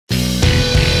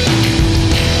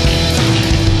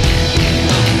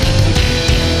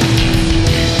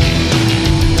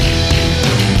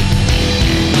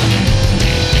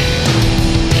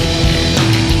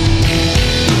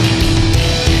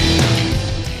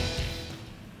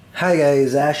Hi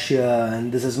guys, Ash here,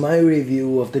 and this is my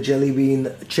review of the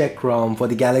Jellybean CheckROM for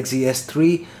the Galaxy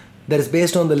S3 that is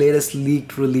based on the latest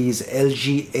leaked release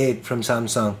LG8 from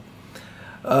Samsung.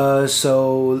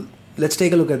 So let's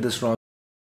take a look at this ROM.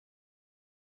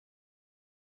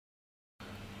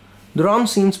 The ROM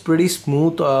seems pretty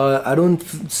smooth. I don't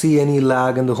see any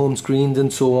lag in the home screens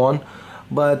and so on.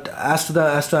 But as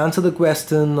to answer the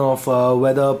question of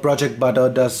whether Project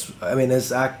Butter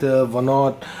is active or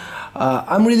not,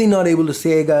 I'm really not able to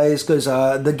say, guys, because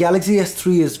the Galaxy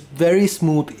S3 is very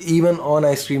smooth even on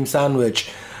ice cream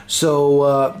sandwich. So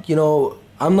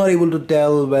I'm not able to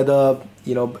tell whether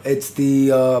it's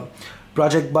the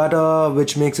Project Butter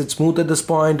which makes it smooth at this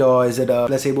point, or is it a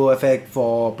placebo effect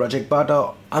for Project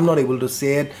Butter. I'm not able to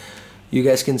say it. You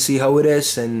guys can see how it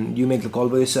is and you make the call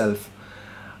by yourself.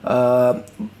 But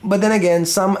then again,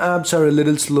 some apps are a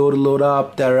little slow to load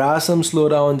up. There are some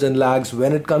slowdowns and lags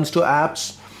when it comes to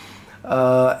apps.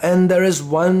 And there is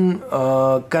one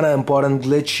kind of important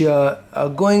glitch here.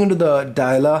 Going into the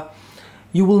dialer,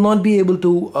 you will not be able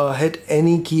to hit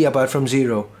any key apart from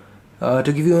 0. To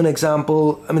give you an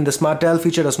example, the smart dial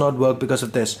feature does not work because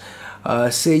of this.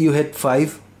 Say you hit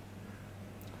 5,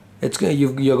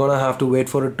 you're gonna have to wait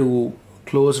for it to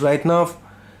close right now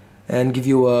and give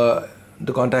you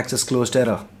the contacts is closed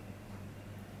error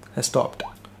has stopped.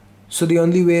 So the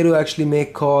only way to actually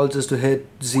make calls is to hit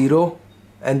 0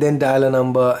 and then dial a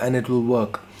number and it will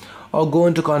work, or go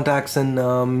into contacts and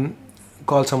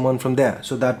call someone from there,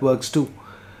 so that works too.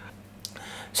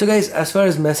 So guys, as far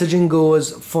as messaging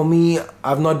goes, for me,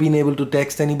 I've not been able to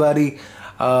text anybody.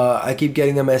 I keep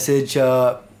getting a message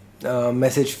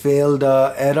failed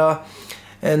error,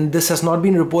 and this has not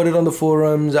been reported on the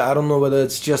forums. I don't know whether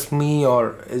it's just me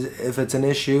or if it's an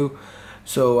issue,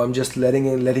 so I'm just letting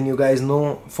you guys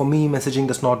know. For me, messaging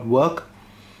does not work.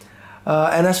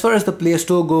 And as far as the Play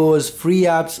Store goes, free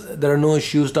apps, there are no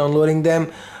issues downloading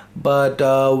them, but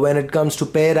when it comes to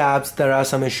paid apps, there are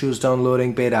some issues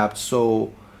downloading paid apps.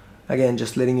 So again,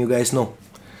 just letting you guys know.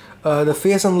 The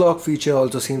face unlock feature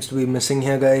also seems to be missing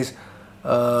here, guys.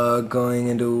 Going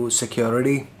into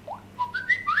security,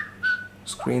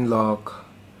 screen lock,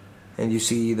 and you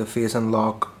see the face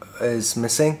unlock is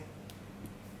missing.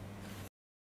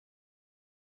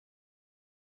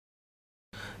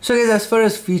 So guys, as far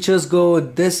as features go,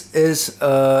 this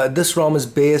ROM is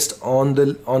based on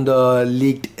the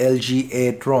leaked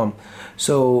LG8 ROM.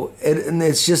 So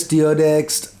it's just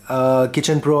DRDexed,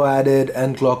 Kitchen Pro added,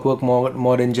 and Clockwork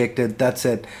mod injected. That's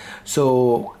it.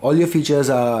 So all your features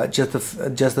are just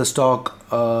the stock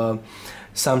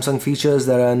Samsung features.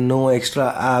 There are no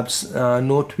extra apps,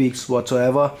 no tweaks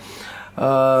whatsoever.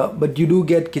 But you do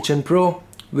get Kitchen Pro,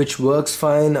 which works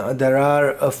fine. There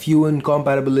are a few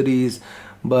incompatibilities,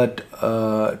 but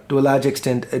to a large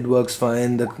extent it works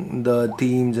fine. The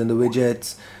themes and the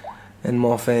widgets and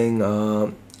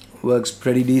morphing works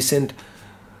pretty decent.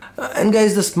 And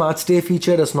guys, the smart stay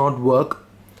feature does not work.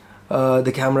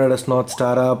 The camera does not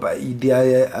start up, the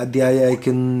eye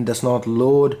icon does not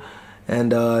load,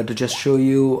 and to just show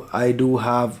you, I do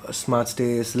have smart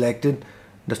stay selected,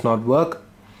 does not work.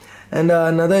 And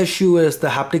another issue is the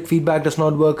haptic feedback does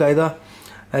not work either,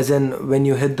 as in when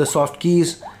you hit the soft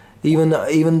keys,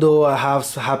 even though I have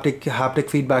haptic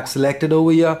feedback selected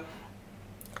over here,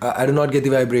 I do not get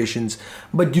the vibrations.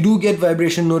 But you do get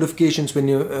vibration notifications when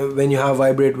you have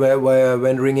vibrate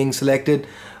when ringing selected.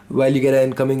 While you get an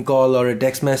incoming call or a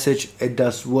text message, it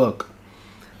does work.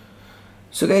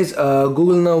 So guys,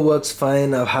 Google Now works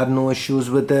fine. I've had no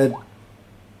issues with it.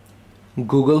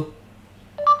 Google,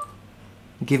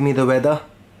 give me the weather.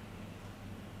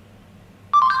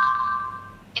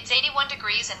 It's 81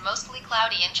 degrees and mostly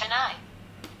cloudy in Chennai.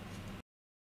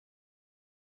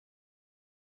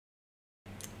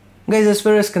 Guys, as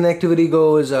far as connectivity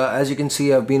goes, as you can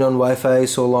see, I've been on Wi-Fi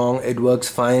so long, it works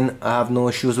fine. I have no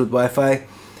issues with Wi-Fi.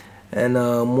 And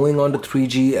moving on to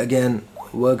 3G, again,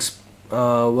 works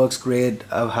great.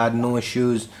 I've had no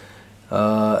issues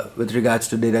with regards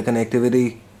to data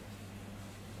connectivity.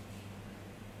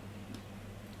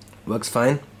 Works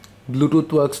fine.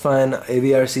 Bluetooth works fine.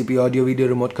 AVRCP, audio video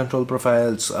remote control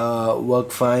profiles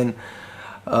work fine.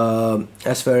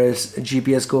 As far as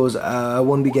GPS goes, I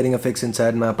won't be getting a fix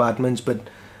inside my apartments, but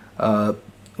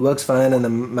works fine, and the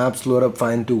maps load up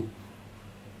fine too,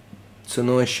 so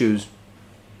no issues.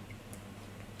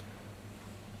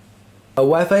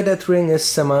 Wi-Fi tethering is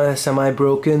semi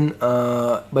broken,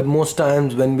 but most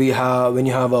times when you have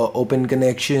an open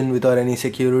connection without any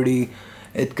security,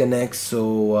 it connects.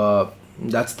 So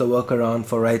that's the workaround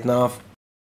for right now.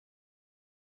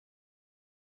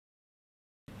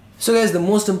 So guys, the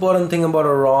most important thing about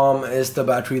a ROM is the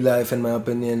battery life, in my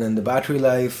opinion, and the battery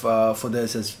life for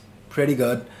this is pretty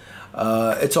good.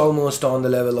 It's almost on the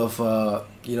level of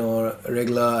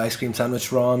regular ice cream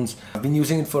sandwich ROMs. I've been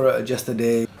using it for just a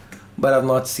day, but I've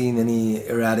not seen any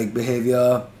erratic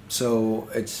behavior, so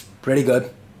it's pretty good.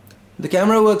 The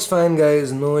camera works fine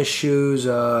guys, no issues.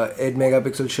 8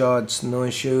 megapixel shots, no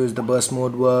issues. The burst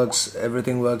mode works,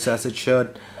 everything works as it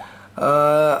should.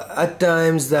 At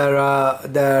times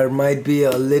there might be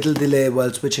a little delay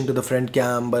while switching to the front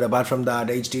cam, but apart from that,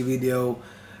 HD video,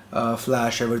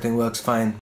 flash, everything works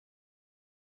fine.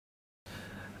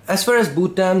 As far as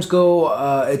boot times go,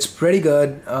 it's pretty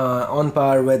good, on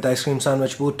par with ice cream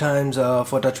sandwich boot times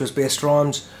for TouchWiz based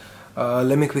ROMs.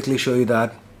 Let me quickly show you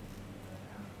that.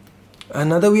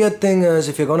 Another weird thing is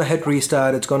if you're gonna hit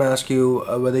restart, it's gonna ask you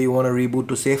whether you want to reboot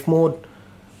to safe mode.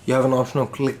 You have an option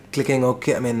of clicking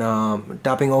OK,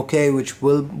 tapping OK, which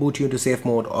will boot you to safe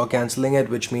mode, or cancelling it,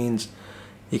 which means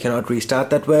you cannot restart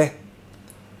that way.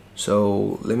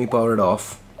 So let me power it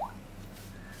off.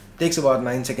 Takes about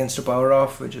 9 seconds to power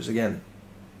off, which is again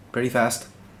pretty fast.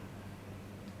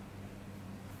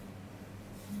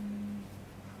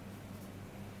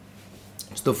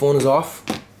 So the phone is off,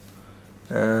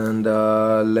 and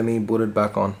let me boot it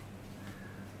back on.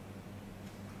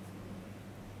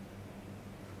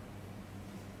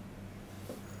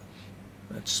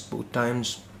 That's boot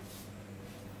times.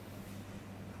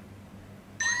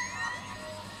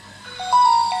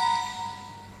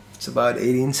 It's about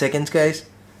 18 seconds guys.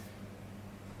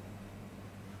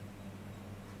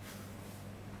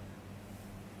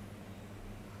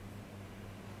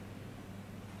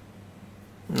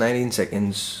 $19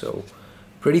 seconds, so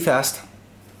pretty fast.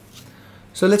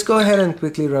 So let's go ahead and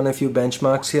quickly run a few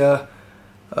benchmarks here.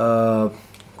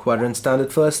 Quadrant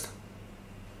standard first.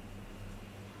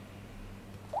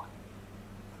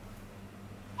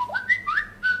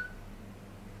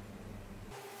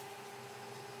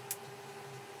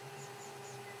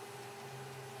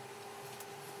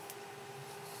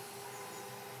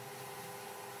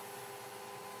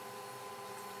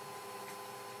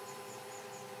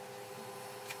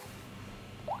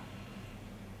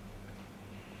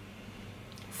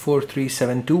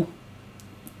 (4372)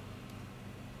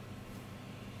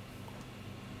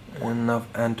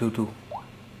 and 22.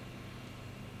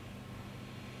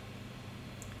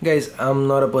 Guys, I'm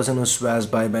not a person who swears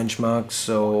by benchmarks,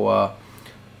 so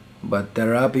but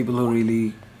there are people who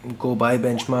really go by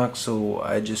benchmarks, so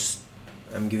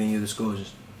I'm giving you the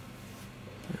scores.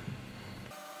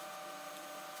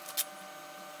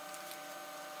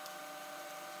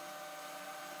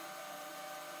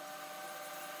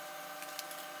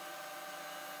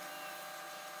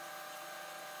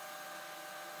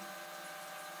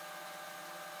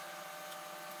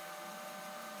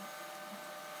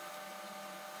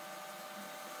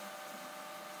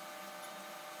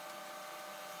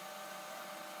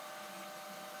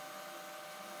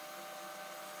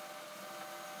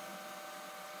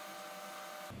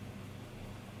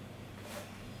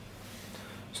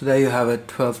 So there you have it,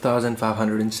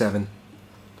 12,507.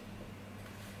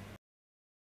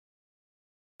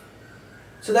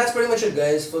 So that's pretty much it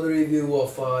guys for the review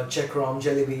of CheckROM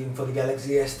Jellybean for the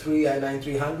Galaxy S3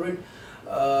 i9300.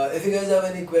 If you guys have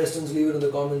any questions, leave it in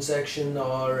the comment section,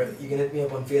 or you can hit me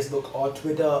up on Facebook or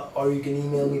Twitter, or you can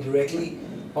email me directly.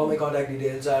 All my contact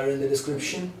details are in the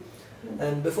description.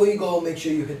 And before you go, make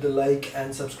sure you hit the like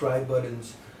and subscribe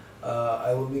buttons.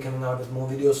 I will be coming out with more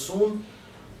videos soon.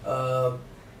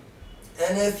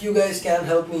 And if you guys can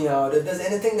help me out, if there's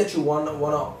anything that you wanna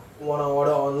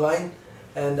order online,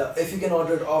 and if you can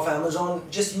order it off Amazon,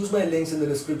 just use my links in the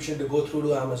description to go through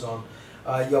to Amazon.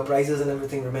 Your prices and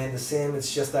everything remain the same.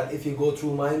 It's just that if you go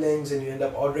through my links and you end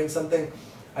up ordering something,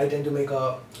 I tend to make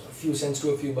a few cents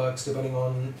to a few bucks depending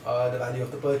on the value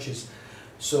of the purchase.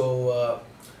 So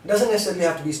it doesn't necessarily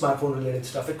have to be smartphone related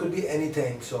stuff. It could be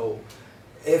anything. So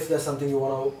if there's something you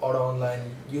want to order online,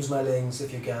 use my links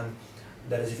if you can.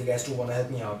 That is, if you guys do want to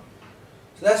help me out.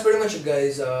 So that's pretty much it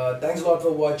guys. Thanks a lot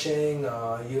for watching.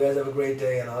 You guys have a great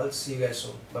day, and I'll see you guys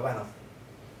soon. Bye bye now.